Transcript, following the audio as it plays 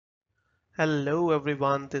Hello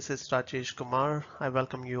everyone, this is Rajesh Kumar. I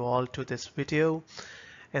welcome you all to this video.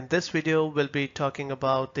 In this video, we'll be talking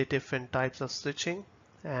about the different types of switching,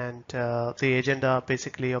 and the agenda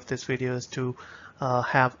basically of this video is to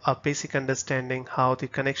have a basic understanding how the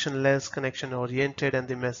connectionless, connection oriented, and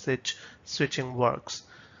the message switching works.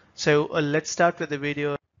 So let's start with the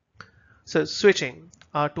video. So switching.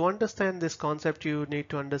 To understand this concept, you need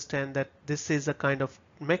to understand that this is a kind of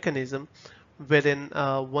mechanism wherein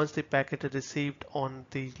once the packet is received on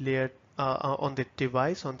the layer on the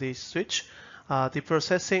device on the switch, the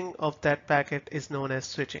processing of that packet is known as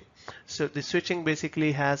switching. So the switching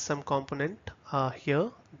basically has some component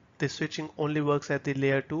here. The switching only works at the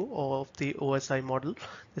layer 2 of the OSI model.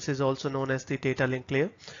 This is also known as the data link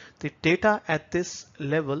layer. The data at this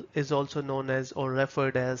level is also known as or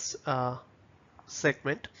referred as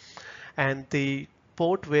segment, and the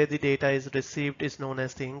port where the data is received is known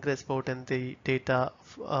as the ingress port, and the data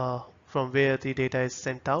from where the data is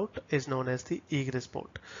sent out is known as the egress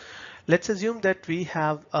port. Let's assume that we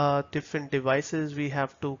have different devices. We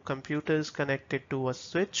have two computers connected to a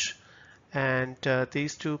switch, and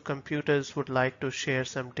these two computers would like to share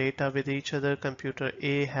some data with each other. Computer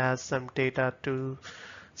A has some data to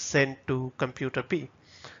send to computer B.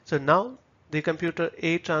 So now the computer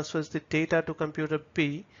A transfers the data to computer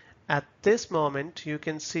B. At this moment, you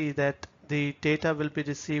can see that the data will be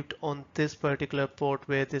received on this particular port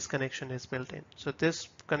where this connection is built in. So this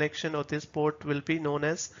connection or this port will be known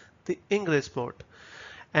as the ingress port.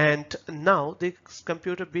 And now the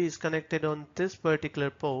computer B is connected on this particular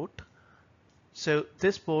port. So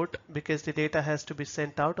this port, because the data has to be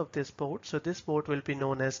sent out of this port, so this port will be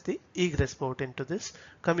known as the egress port into this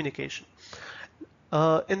communication.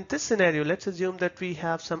 In this scenario, let's assume that we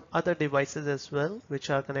have some other devices as well, which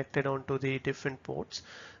are connected onto the different ports.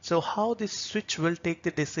 So how this switch will take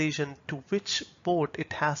the decision to which port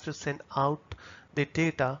it has to send out the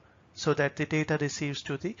data so that the data receives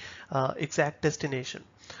to the exact destination.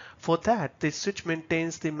 For that, the switch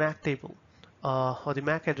maintains the MAC table. Or the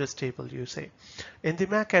MAC address table, you say. In the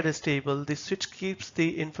MAC address table, the switch keeps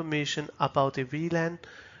the information about the VLAN,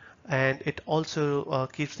 and it also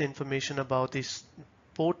keeps the information about this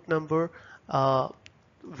port number,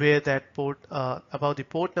 where that port about the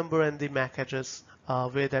port number and the MAC address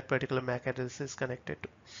where that particular MAC address is connected to.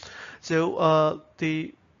 So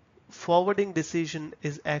the forwarding decision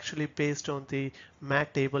is actually based on the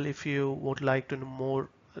MAC table. If you would like to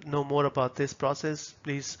know more about this process,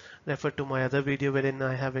 please refer to my other video wherein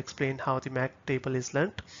I have explained how the MAC table is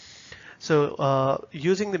learned. So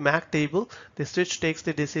using the MAC table, the switch takes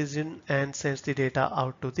the decision and sends the data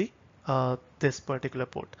out to the this particular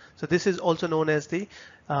port. So this is also known as the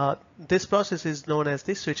this process is known as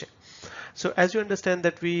the switching. So as you understand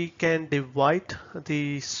that we can divide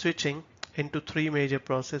the switching into three major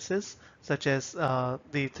processes, such as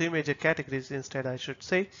the three major categories instead, I should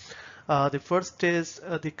say. The first is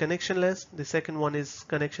the connectionless, the second one is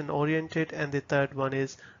connection oriented, and the third one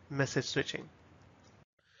is message switching.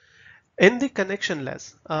 In the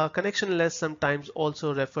connectionless sometimes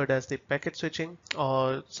also referred as the packet switching,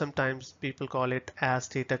 or sometimes people call it as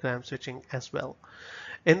datagram switching as well.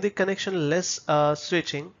 In the connectionless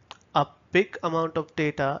switching, a big amount of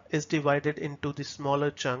data is divided into the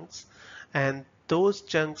smaller chunks, and those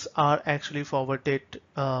chunks are actually forwarded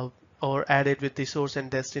or added with the source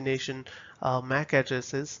and destination MAC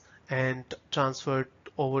addresses and transferred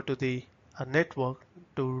over to the network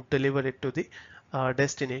to deliver it to the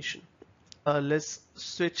destination. Less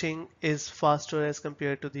switching is faster as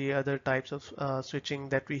compared to the other types of switching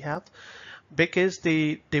that we have, because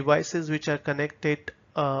the devices which are connected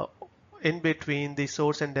in between the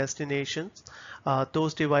source and destinations,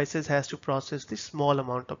 those devices has to process the small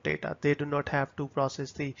amount of data. They do not have to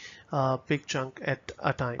process the big chunk at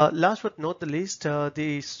a time. Last but not the least,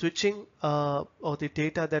 the switching or the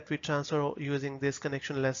data that we transfer using this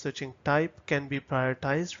connectionless switching type can be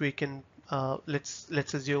prioritized. We can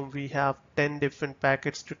let's assume we have 10 different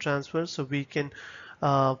packets to transfer, so we can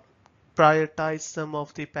prioritize some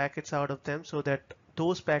of the packets out of them so that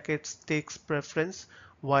those packets takes preference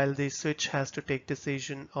while the switch has to take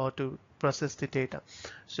decision or to process the data.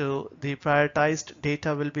 So the prioritized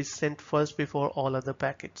data will be sent first before all other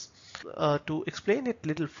packets. To explain it a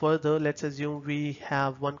little further, let's assume we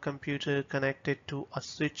have one computer connected to a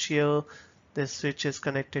switch here. This switch is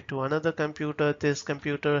connected to another computer. This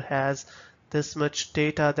computer has this much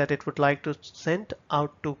data that it would like to send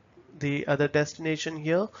out to the other destination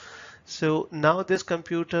here. So now this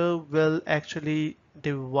computer will actually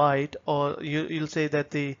divide, or you'll say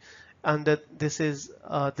that this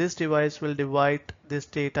device will divide this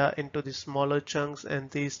data into the smaller chunks, and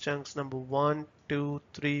these chunks number 1, 2,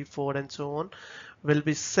 3, 4, and so on will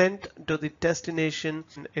be sent to the destination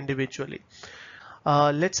individually.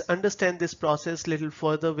 Let's understand this process a little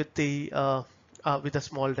further with with a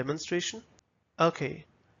small demonstration. Okay,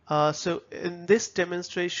 so in this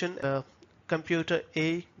demonstration, computer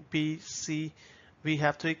A, B, C, we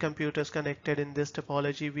have three computers connected in this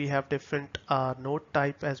topology. We have different node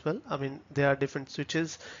type as well. I mean, there are different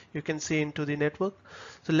switches you can see into the network.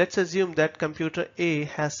 So let's assume that computer A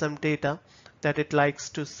has some data that it likes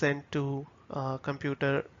to send to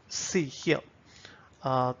computer C here.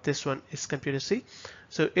 This one is computer C.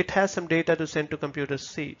 So it has some data to send to computer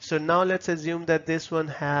C. So now let's assume that this one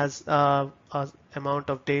has a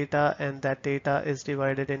amount of data, and that data is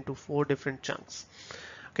divided into 4 different chunks.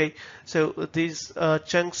 Okay, so these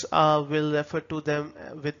chunks will refer to them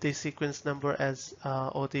with the sequence number as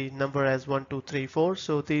or the number as 1, 2, 3, 4.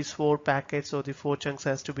 So these 4 packets or the 4 chunks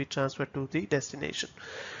has to be transferred to the destination.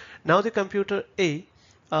 Now the computer A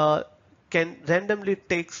can randomly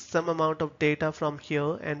take some amount of data from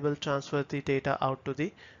here and will transfer the data out to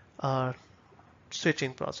the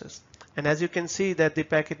switching process. And as you can see that the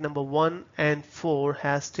packet number 1 and 4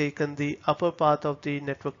 has taken the upper path of the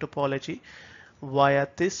network topology. Via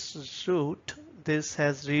this route, this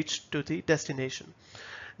has reached to the destination.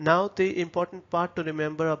 Now the important part to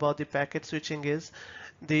remember about the packet switching is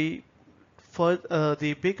the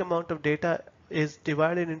big amount of data is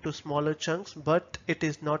divided into smaller chunks, but it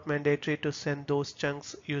is not mandatory to send those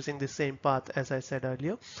chunks using the same path. As I said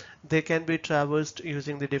earlier, they can be traversed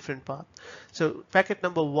using the different path. So packet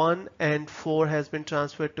number 1 and 4 has been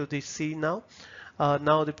transferred to the C now.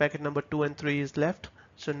 Now the packet number 2 and 3 is left.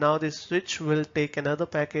 So now this switch will take another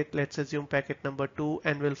packet, let's assume packet number 2,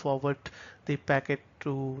 and will forward the packet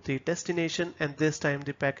to the destination, and this time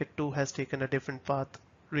the packet 2 has taken a different path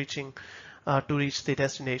to reach the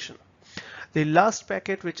destination. The last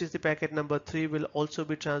packet, which is the packet number 3, will also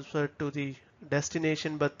be transferred to the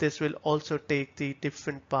destination, but this will also take the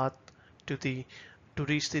different path to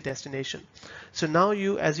reach the destination. So now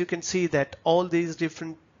as you can see that all these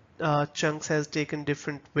different chunks has taken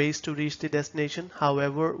different ways to reach the destination.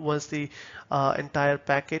 However, once the entire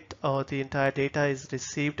packet or the entire data is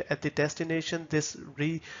received at the destination, this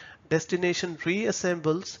destination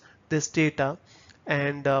reassembles this data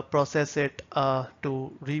and process it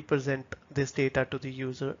to represent this data to the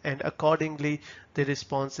user, and accordingly the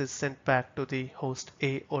response is sent back to the host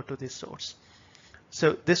A or to the source.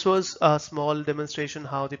 So this was a small demonstration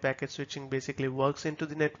how the packet switching basically works into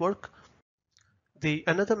the network. The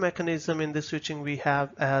another mechanism in the switching we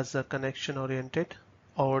have as a connection oriented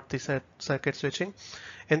or the circuit switching.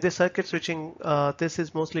 In the circuit switching, this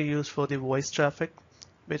is mostly used for the voice traffic.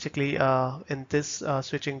 Basically, in this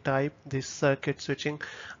switching type, this circuit switching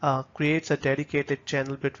creates a dedicated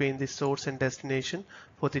channel between the source and destination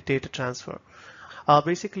for the data transfer.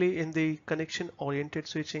 Basically, in the connection-oriented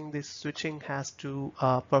switching, this switching has to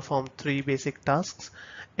perform 3 basic tasks.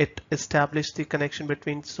 It establishes the connection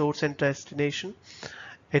between source and destination.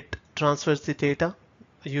 It transfers the data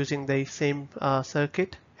using the same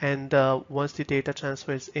circuit, and once the data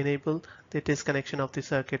transfer is enabled, the disconnection of the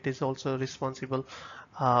circuit is also responsible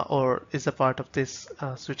or is a part of this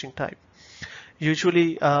switching type.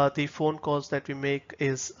 Usually, the phone calls that we make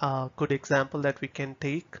is a good example that we can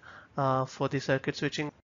take for the circuit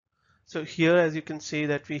switching. So here, as you can see,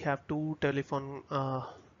 that we have 2 telephone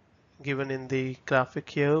given in the graphic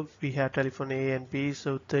here. We have telephone A and B.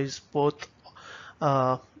 So there's both,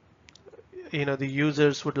 the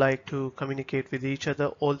users would like to communicate with each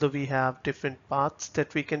other, although we have different paths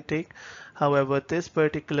that we can take. However, this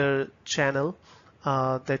particular channel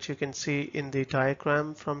that you can see in the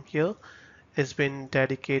diagram from here has been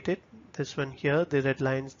dedicated. This one here, the red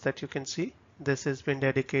lines that you can see, this has been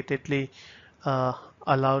dedicatedly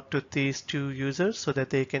allowed to these 2 users so that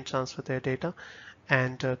they can transfer their data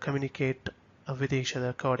and communicate with each other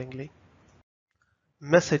accordingly.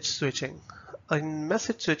 Message switching. In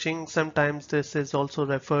message switching, sometimes this is also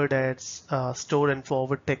referred as store and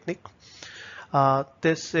forward technique.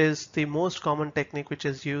 This is the most common technique which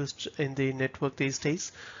is used in the network these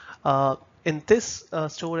days. In this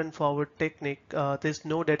store and forward technique, there's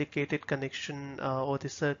no dedicated connection or the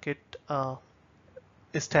circuit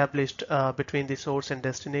established between the source and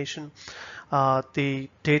destination.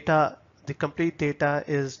 The complete data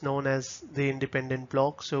is known as the independent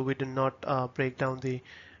block, so we do not break down the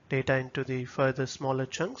data into the further smaller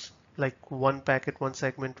chunks. Like one packet, one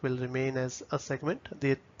segment will remain as a segment.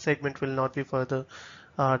 The segment will not be further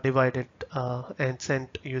divided and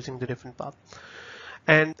sent using the different path.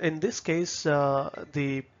 And in this case,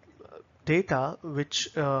 the data which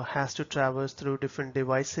has to traverse through different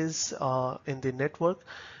devices in the network,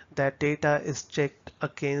 that data is checked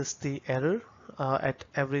against the error at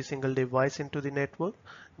every single device into the network,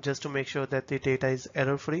 just to make sure that the data is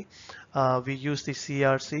error free. We use the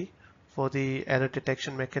CRC for the error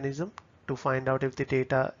detection mechanism to find out if the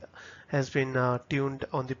data has been tuned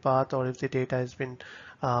on the path, or if the data has been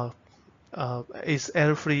is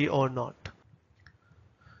error free or not.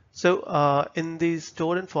 So in the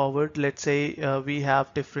store and forward, let's say we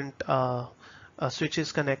have different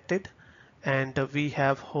switches connected, and we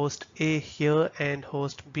have host A here and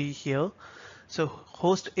host B here. So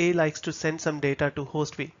host A likes to send some data to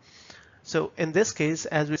host B. So in this case,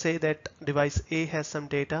 as we say that device A has some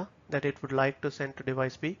data that it would like to send to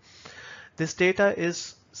device B, this data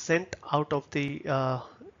is sent out of the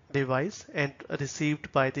device and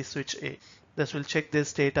received by the switch A. This will check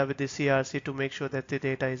this data with the CRC to make sure that the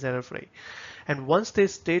data is error-free. And once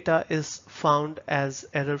this data is found as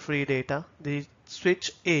error-free data, the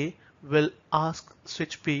switch A will ask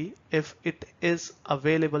switch B if it is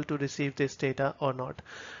available to receive this data or not.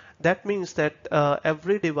 That means that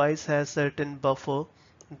every device has certain buffer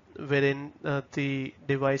wherein the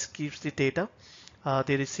device keeps the data,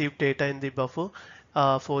 the received data in the buffer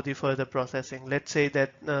for the further processing. Let's say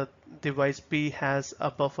that device B has a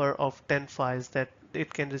buffer of 10 files that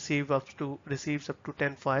it can receives up to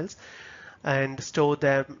 10 files and store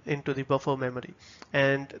them into the buffer memory.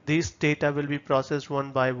 And these data will be processed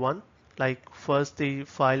one by one. Like first the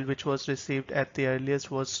file which was received at the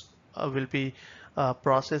earliest will be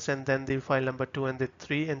processed, and then the file number 2 and the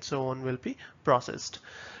 3 and so on will be processed.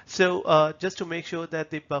 So just to make sure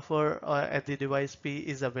that the buffer at the device B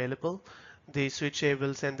is available, the switch A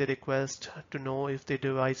will send the request to know if the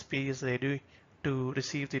device B is ready to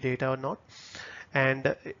receive the data or not.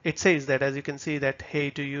 And it says that, as you can see, that hey,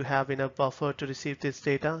 do you have enough buffer to receive this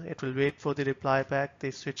data? It will wait for the reply back.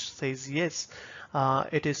 The switch says yes,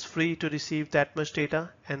 it is free to receive that much data,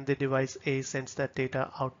 and the device A sends that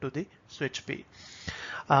data out to the switch B.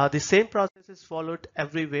 The same process is followed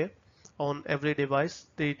everywhere on every device.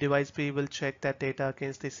 The device B will check that data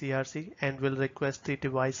against the CRC and will request the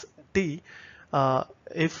device D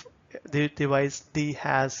if the device D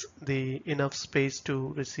has the enough space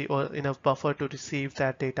to receive or enough buffer to receive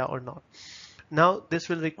that data or not. Now this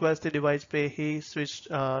will request the device B, hey switch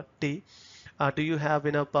D, do you have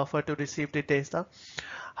enough buffer to receive the data?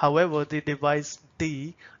 However, the device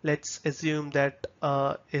D, let's assume that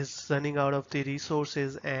is running out of the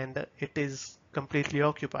resources and it is completely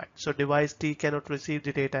occupied. So device D cannot receive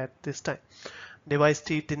the data at this time. Device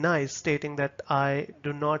D denies, stating that I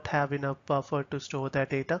do not have enough buffer to store that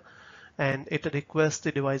data, and it requests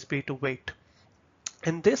the device B to wait.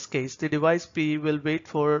 In this case, the device B will wait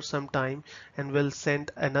for some time and will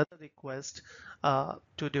send another request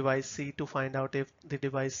to device C to find out if the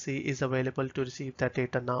device C is available to receive that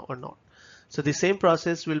data now or not. So the same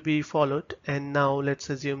process will be followed, and now let's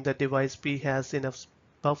assume that device B has enough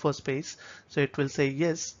buffer space. So it will say,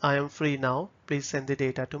 yes, I am free now, please send the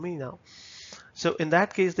data to me now. So in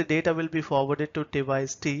that case, the data will be forwarded to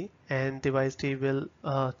device D, and device D will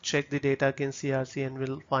check the data against CRC and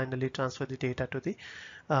will finally transfer the data to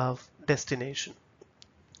the destination.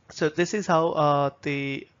 So this is how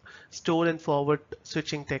the store and forward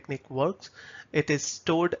switching technique works. It is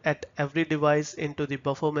stored at every device into the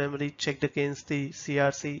buffer memory, checked against the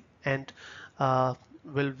CRC, and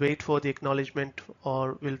will wait for the acknowledgement,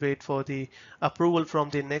 or will wait for the approval from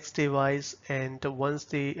the next device. And once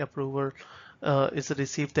the approval is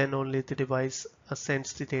received, then only the device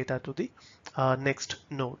sends the data to the next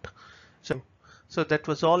node. So that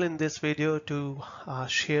was all in this video to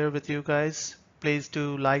share with you guys. Please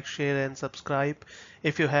do like, share, and subscribe.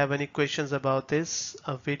 If you have any questions about this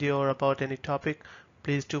video or about any topic,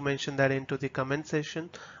 please do mention that into the comment section.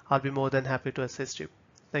 I'll be more than happy to assist you.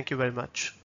 Thank you very much.